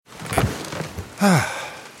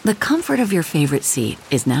The comfort of your favorite seat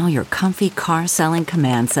is now your comfy car selling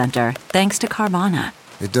command center, thanks to Carvana.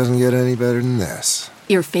 It doesn't get any better than this.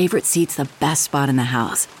 Your favorite seat's the best spot in the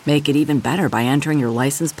house. Make it even better by entering your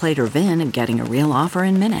license plate or VIN and getting a real offer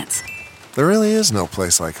in minutes. There really is no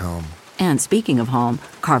place like home. And speaking of home,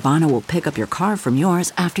 Carvana will pick up your car from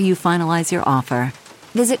yours after you finalize your offer.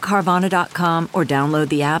 Visit Carvana.com or download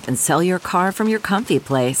the app and sell your car from your comfy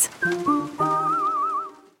place.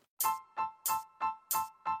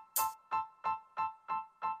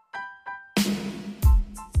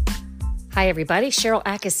 Hi, everybody. Cheryl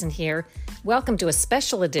Atkinson here. Welcome to a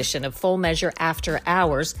special edition of Full Measure After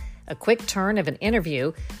Hours, a quick turn of an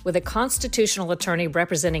interview with a constitutional attorney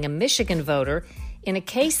representing a Michigan voter in a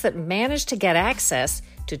case that managed to get access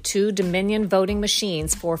to 2 Dominion voting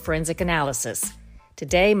machines for forensic analysis.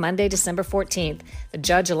 Today, Monday, December 14th, the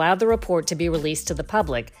judge allowed the report to be released to the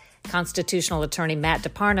public. Constitutional attorney Matt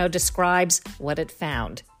DeParno describes what it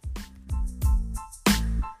found.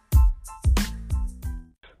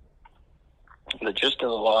 The gist of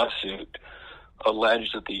the lawsuit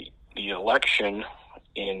alleged that the election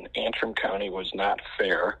in Antrim County was not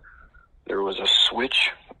fair. There was a switch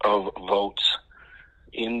of votes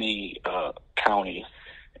in the county,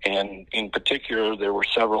 and in particular, there were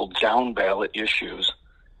several down-ballot issues,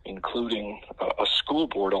 including a school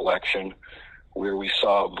board election where we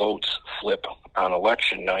saw votes flip on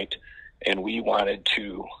election night, and we wanted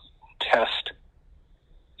to test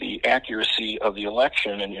the accuracy of the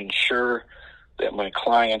election and ensure that my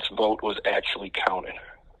client's vote was actually counted.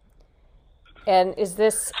 And is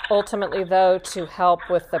this ultimately, though, to help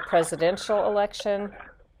with the presidential election?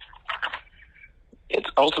 It's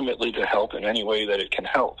ultimately to help in any way that it can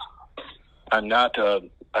help. I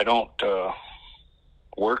don't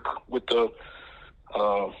work with the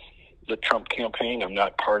Trump campaign. I'm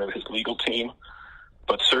not part of his legal team.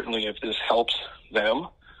 But certainly if this helps them,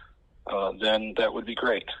 then that would be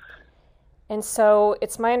great. And so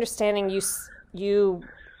it's my understanding you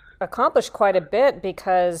accomplished quite a bit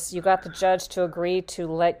because you got the judge to agree to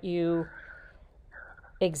let you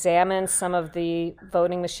examine some of the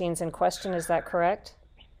voting machines in question. Is that correct?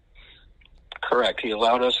 Correct. He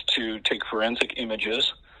allowed us to take forensic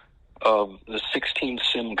images of the 16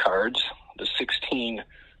 SIM cards, the 16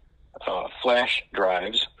 flash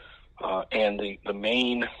drives, and the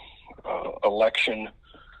main election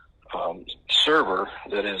server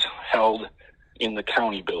that is held in the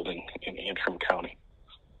county building in Antrim County.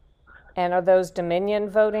 And are those Dominion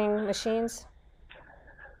voting machines?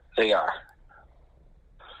 They are.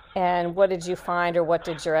 And what did you find, or what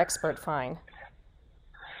did your expert find?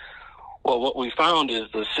 Well, what we found is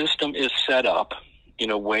the system is set up in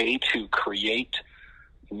a way to create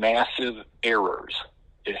massive errors.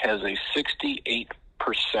 It has a 68%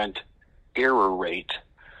 error rate,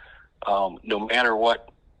 no matter what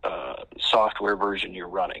software version you're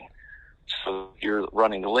running. So if you're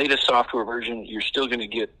running the latest software version, you're still going to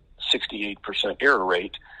get 68% error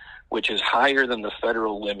rate, which is higher than the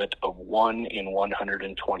federal limit of 1 in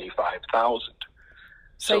 125,000.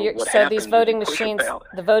 So these voting machines,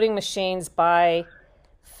 the voting machines by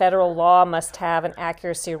federal law must have an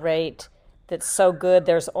accuracy rate that's so good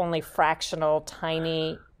there's only fractional,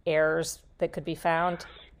 tiny errors that could be found?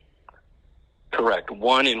 Correct.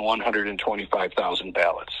 1 in 125,000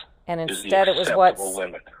 ballots. And instead it was what,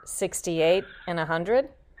 limit. 68 and 100?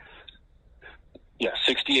 Yeah,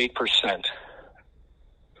 68%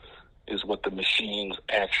 is what the machines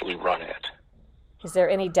actually run at. Is there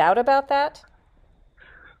any doubt about that?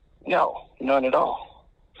 No, none at all.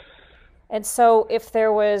 And so if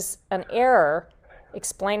there was an error,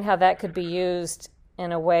 explain how that could be used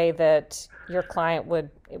in a way that it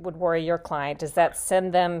would worry your client. Does that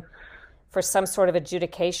send them for some sort of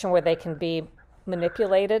adjudication where they can be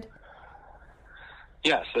manipulated?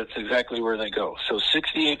 Yes, that's exactly where they go. So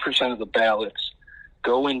 68% of the ballots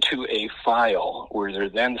go into a file where they're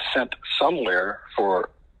then sent somewhere for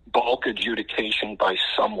bulk adjudication by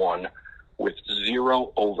someone with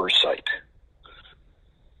zero oversight.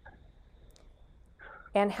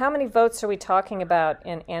 And how many votes are we talking about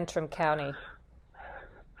in Antrim County?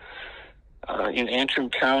 In Antrim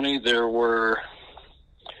County, there were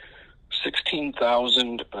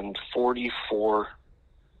 16,044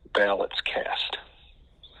 ballots cast.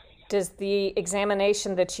 Does the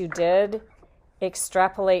examination that you did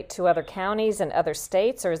extrapolate to other counties and other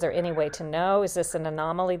states, or is there any way to know? Is this an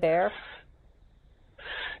anomaly there?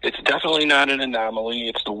 It's definitely not an anomaly.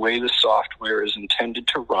 It's the way the software is intended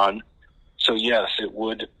to run. So yes, it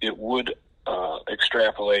would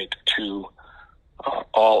extrapolate to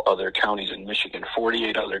all other counties in Michigan,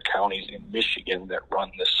 48 other counties in Michigan that run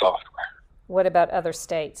this software. What about other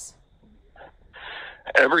states?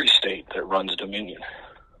 every state that runs Dominion.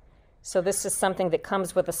 So this is something that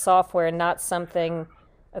comes with the software, not something,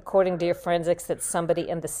 according to your forensics, that somebody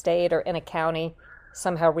in the state or in a county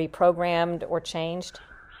somehow reprogrammed or changed?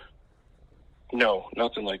 No,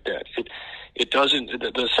 nothing like that. It doesn't.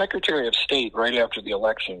 The Secretary of State, right after the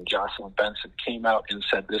election, Jocelyn Benson, came out and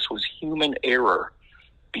said this was human error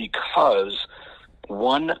because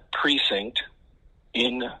one precinct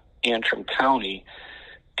in Antrim County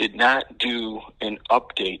did not do an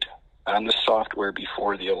update on the software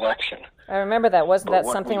before the election. I remember that. Wasn't that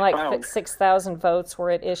something like found, 6,000 votes were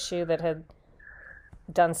at issue that had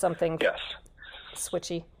done something yes.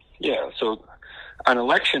 switchy? Yeah, so on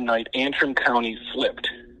election night, Antrim County flipped.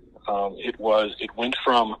 It went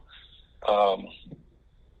from,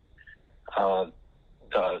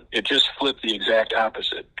 it just flipped the exact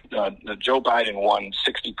opposite. Joe Biden won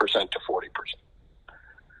 60% to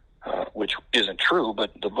 40%, which isn't true,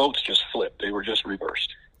 but the votes just flipped. They were just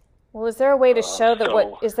reversed. Well, is there a way to show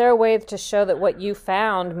that what you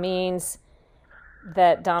found means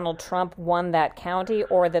that Donald Trump won that county,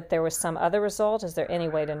 or that there was some other result? Is there any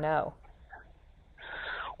way to know?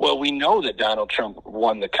 Well, we know that Donald Trump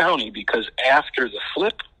won the county because after the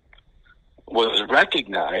flip was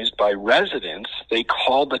recognized by residents, they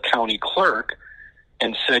called the county clerk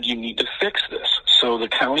and said, you need to fix this. So the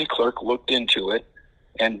county clerk looked into it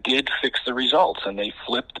and did fix the results, and they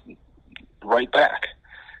flipped right back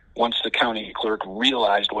once the county clerk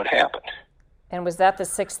realized what happened. And was that the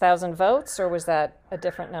 6,000 votes, or was that a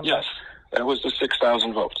different number? Yes, that was the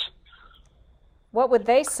 6,000 votes. What would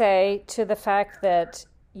they say to the fact that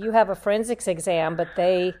you have a forensics exam, but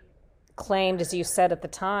they claimed, as you said at the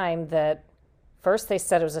time, that first they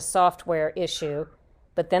said it was a software issue,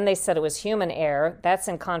 but then they said it was human error? That's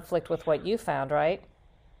in conflict with what you found, right?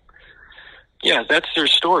 Yeah, that's their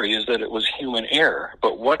story, is that it was human error.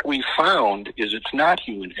 But what we found is it's not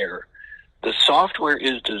human error. The software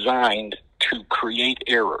is designed to create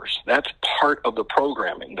errors. That's part of the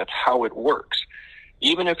programming. That's how it works.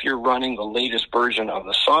 Even if you're running the latest version of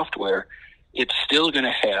the software, it's still going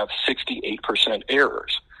to have 68%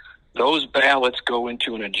 errors. Those ballots go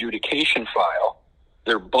into an adjudication file.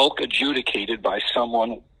 They're bulk adjudicated by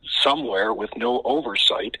someone somewhere with no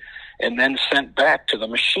oversight, and then sent back to the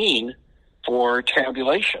machine for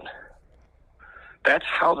tabulation. That's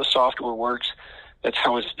how the software works. That's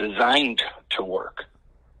how it's designed to work.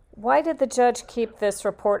 Why did the judge keep this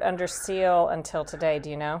report under seal until today? Do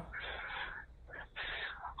you know?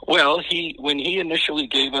 Well, when he initially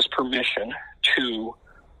gave us permission to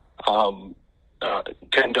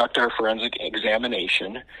conduct our forensic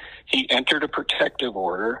examination, he entered a protective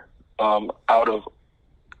order out of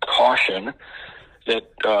caution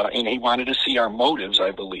that, and he wanted to see our motives, I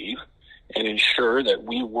believe, and ensure that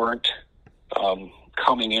we weren't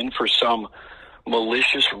coming in for some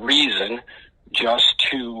malicious reason just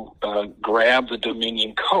to grab the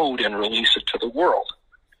Dominion code and release it to the world.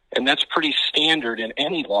 And that's pretty standard in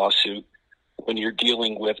any lawsuit when you're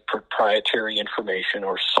dealing with proprietary information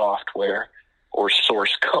or software or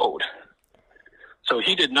source code. So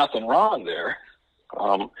he did nothing wrong there.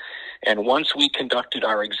 And once we conducted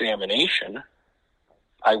our examination,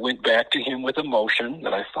 I went back to him with a motion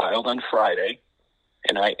that I filed on Friday,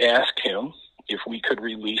 and I asked him if we could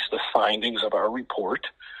release the findings of our report.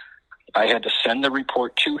 I had to send the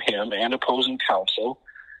report to him and opposing counsel.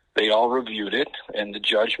 They all reviewed it, and the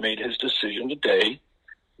judge made his decision today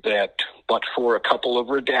that, but for a couple of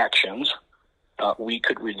redactions, we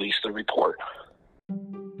could release the report.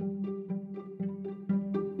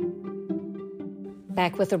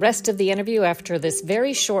 Back with the rest of the interview after this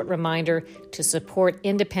very short reminder to support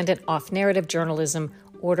independent off-narrative journalism.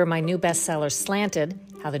 Order my new bestseller, Slanted,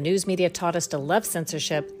 How the News Media Taught Us to Love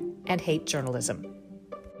Censorship and Hate Journalism.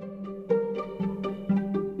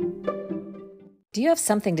 Do you have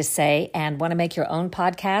something to say and want to make your own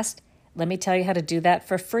podcast? Let me tell you how to do that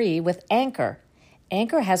for free with Anchor.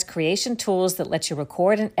 Anchor has creation tools that let you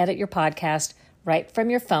record and edit your podcast right from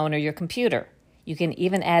your phone or your computer. You can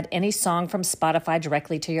even add any song from Spotify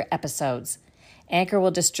directly to your episodes. Anchor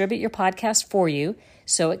will distribute your podcast for you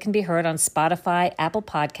so it can be heard on Spotify, Apple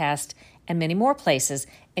Podcast, and many more places,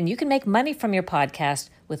 and you can make money from your podcast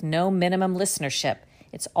with no minimum listenership.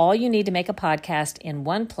 It's all you need to make a podcast in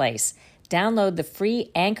one place. Download the free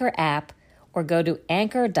Anchor app or go to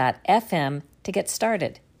anchor.fm to get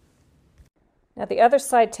started. Now, the other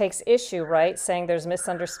side takes issue, right, saying there's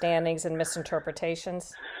misunderstandings and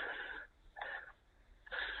misinterpretations?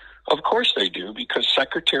 Of course they do, because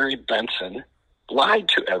Secretary Benson lied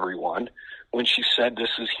to everyone when she said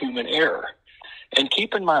this is human error. And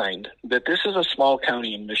keep in mind that this is a small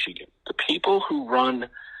county in Michigan. The people who run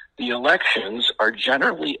the elections are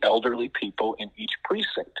generally elderly people in each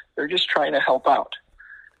precinct. They're just trying to help out.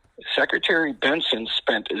 Secretary Benson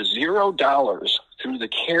spent $0 through the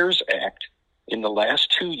CARES Act in the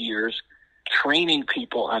last 2 years training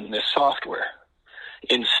people on this software.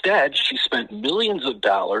 Instead, she spent millions of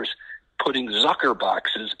dollars putting Zucker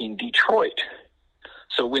boxes in Detroit.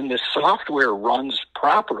 So when this software runs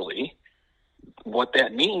properly, what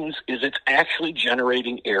that means is it's actually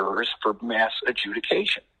generating errors for mass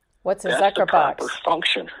adjudication. What's a That's Zucker the proper box?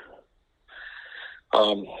 function.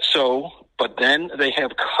 But then they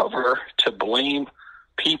have cover to blame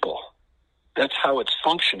people. That's how it's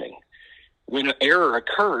functioning. When an error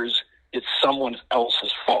occurs, it's someone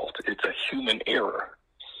else's fault. It's a human error.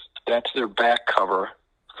 That's their back cover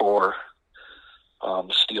for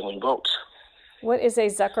stealing votes. What is a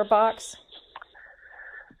Zucker box?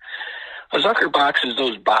 A Zucker box is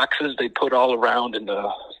those boxes they put all around in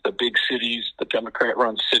the big cities, the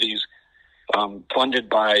Democrat-run cities, funded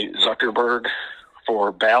by Zuckerberg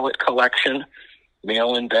for ballot collection,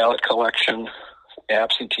 mail-in ballot collection,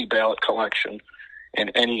 absentee ballot collection,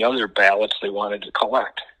 and any other ballots they wanted to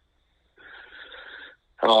collect.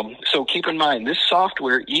 So keep in mind, this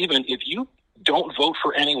software, even if you don't vote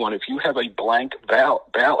for anyone, if you have a blank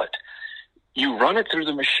ballot, you run it through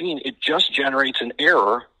the machine, it just generates an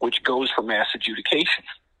error which goes for mass adjudication.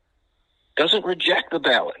 Doesn't reject the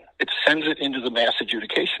ballot. It sends it into the mass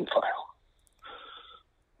adjudication file.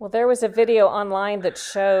 Well, there was a video online that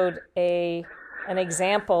showed an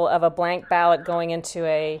example of a blank ballot going into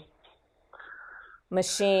a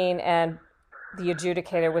machine, and the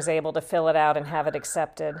adjudicator was able to fill it out and have it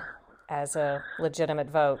accepted as a legitimate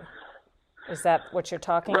vote. Is that what you're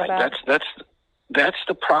talking about? That's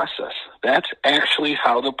the process. That's actually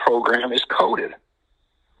how the program is coded.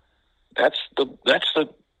 That's the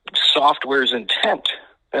software's intent.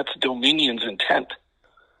 That's Dominion's intent.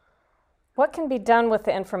 What can be done with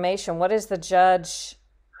the information? What is the judge,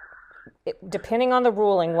 depending on the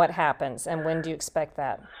ruling, what happens, and when do you expect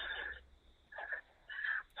that?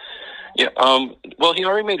 Yeah. Well, he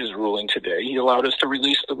already made his ruling today. He allowed us to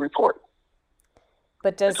release the report.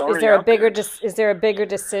 But is there a bigger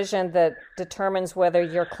decision that determines whether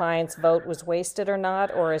your client's vote was wasted or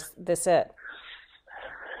not, or is this it?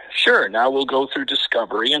 Sure. Now we'll go through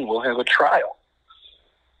discovery and we'll have a trial,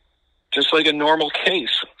 just like a normal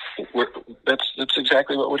case. That's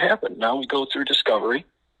exactly what would happen. Now we go through discovery,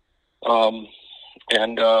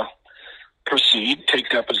 and proceed, take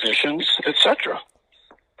depositions, etc.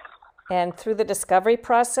 And through the discovery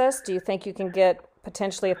process, do you think you can get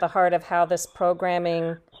potentially at the heart of how this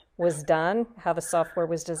programming was done, how the software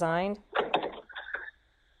was designed?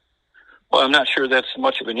 Well, I'm not sure that's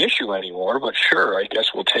much of an issue anymore, but sure, I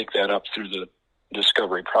guess we'll take that up through the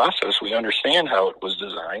discovery process. We understand how it was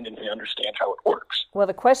designed and we understand how it works. Well,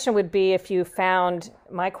 the question would be if you found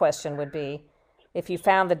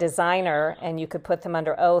the designer and you could put them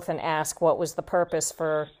under oath and ask what was the purpose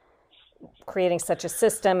for creating such a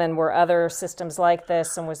system, and were other systems like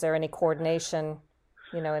this, and was there any coordination,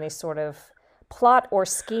 any sort of plot or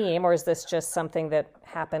scheme, or is this just something that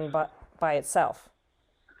happened by itself?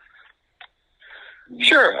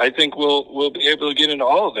 Sure, I think we'll be able to get into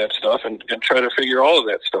all of that stuff and try to figure all of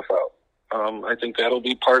that stuff out. I think that'll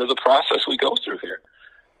be part of the process we go through here.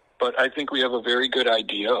 But I think we have a very good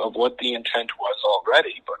idea of what the intent was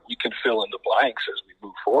already, but we can fill in the blanks as we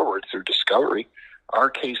move forward through discovery. Our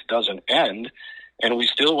case doesn't end, and we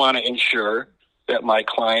still want to ensure that my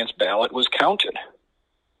client's ballot was counted.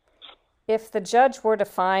 If the judge were to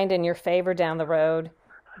find in your favor down the road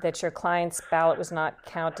that your client's ballot was not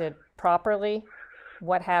counted properly,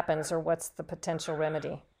 what happens, or what's the potential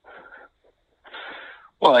remedy?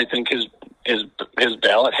 Well, I think his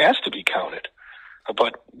ballot has to be counted.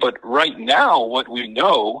 But right now, what we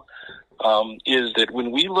know is that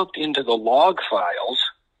when we looked into the log files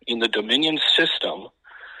in the Dominion system,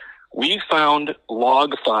 we found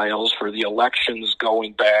log files for the elections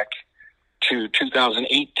going back to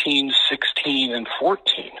 2018, 16, and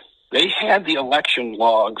 14. They had the election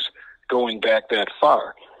logs going back that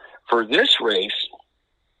far. For this race,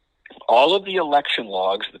 all of the election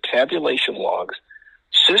logs, the tabulation logs,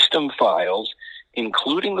 system files,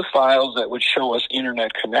 including the files that would show us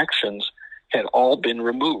internet connections, had all been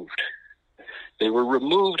removed. They were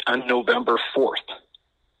removed on November 4th.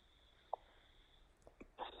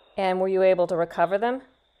 And were you able to recover them?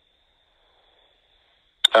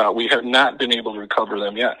 We have not been able to recover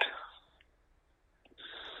them yet.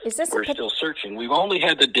 We're still searching. We've only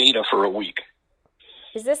had the data for a week.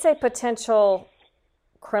 Is this a potential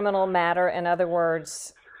criminal matter? In other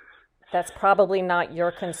words, that's probably not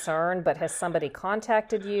your concern, but has somebody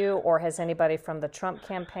contacted you, or has anybody from the Trump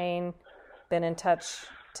campaign been in touch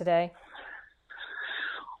today?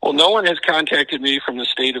 Well, no one has contacted me from the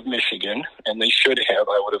state of Michigan, and they should have,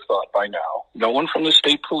 I would have thought by now. No one from the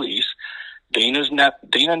state police.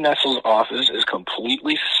 Dana Nessel's office is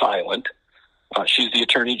completely silent. She's the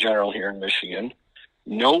attorney general here in Michigan.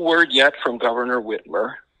 No word yet from Governor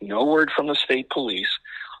Whitmer. No word from the state police.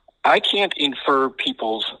 I can't infer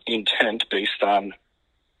people's intent based on,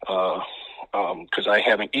 because I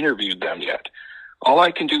haven't interviewed them yet. All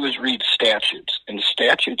I can do is read statutes, and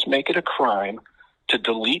statutes make it a crime to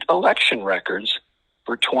delete election records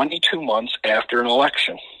for 22 months after an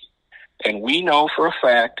election. And we know for a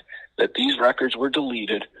fact that these records were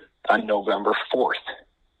deleted on November 4th.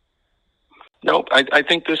 Nope, I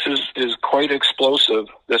think this is quite explosive,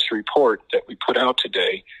 this report that we put out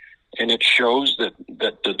today, and it shows that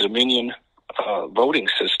the Dominion voting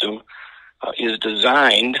system is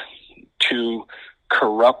designed to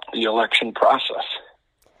corrupt the election process.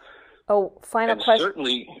 Oh, final question.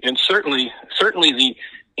 Certainly the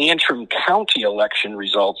Antrim County election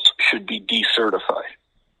results should be decertified.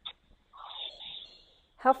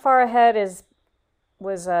 How far ahead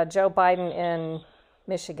was Joe Biden in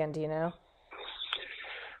Michigan, do you know?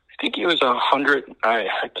 I think he was 100.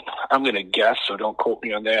 I'm going to guess, so don't quote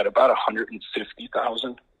me on that. About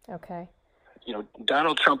 150,000. Okay. You know,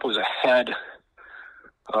 Donald Trump was ahead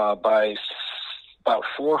by about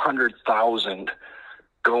 400,000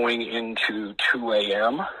 going into 2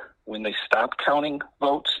 a.m. when they stopped counting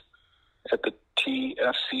votes at the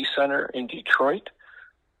TFC Center in Detroit,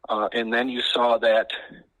 and then you saw that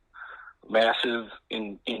massive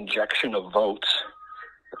injection of votes.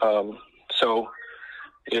 So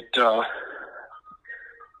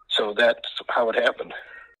that's how it happened.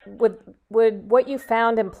 Would what you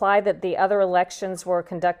found imply that the other elections were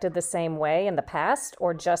conducted the same way in the past,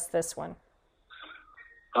 or just this one?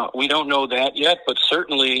 We don't know that yet, but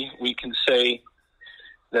certainly we can say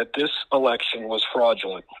that this election was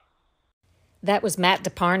fraudulent. That was Matt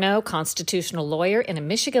DeParno, constitutional lawyer, in a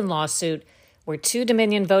Michigan lawsuit where 2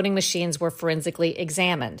 Dominion voting machines were forensically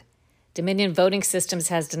examined. Dominion Voting Systems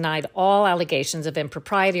has denied all allegations of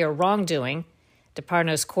impropriety or wrongdoing.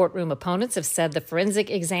 DeParno's courtroom opponents have said the forensic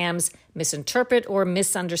exams misinterpret or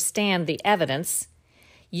misunderstand the evidence.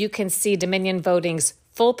 You can see Dominion Voting's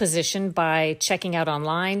full position by checking out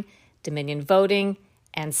online, Dominion Voting,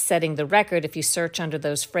 and setting the record. If you search under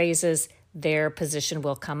those phrases, their position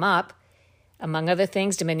will come up. Among other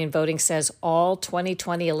things, Dominion Voting says all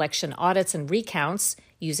 2020 election audits and recounts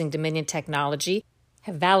using Dominion technology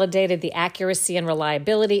have validated the accuracy and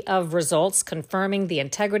reliability of results, confirming the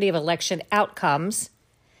integrity of election outcomes.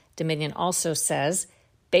 Dominion also says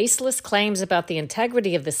baseless claims about the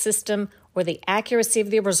integrity of the system or the accuracy of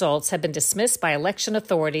the results have been dismissed by election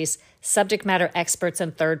authorities, subject matter experts,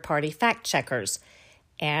 and third-party fact-checkers.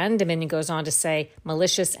 And Dominion goes on to say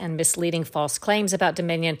malicious and misleading false claims about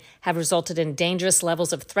Dominion have resulted in dangerous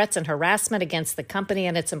levels of threats and harassment against the company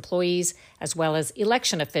and its employees, as well as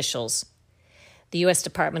election officials. The U.S.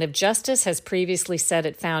 Department of Justice has previously said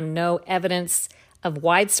it found no evidence of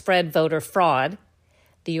widespread voter fraud.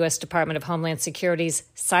 The U.S. Department of Homeland Security's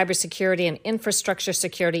Cybersecurity and Infrastructure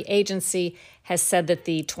Security Agency has said that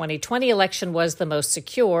the 2020 election was the most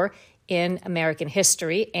secure in American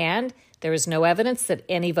history, and there is no evidence that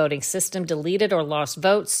any voting system deleted or lost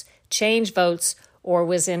votes, changed votes, or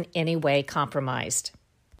was in any way compromised.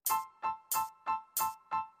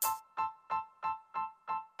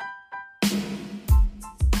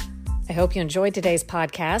 I hope you enjoyed today's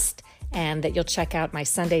podcast and that you'll check out my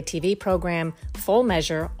Sunday TV program, Full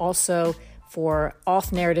Measure. Also, for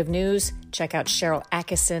off-narrative news, check out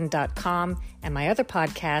SharylAttkisson.com and my other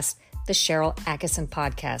podcast, The Sharyl Attkisson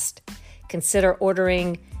Podcast. Consider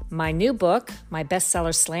ordering my new book, my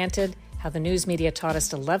bestseller, Slanted, How the News Media Taught Us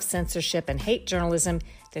to Love Censorship and Hate Journalism.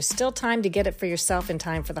 There's still time to get it for yourself in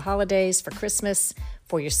time for the holidays, for Christmas,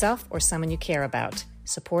 for yourself or someone you care about.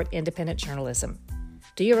 Support independent journalism.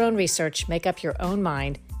 Do your own research, make up your own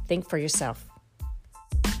mind, think for yourself.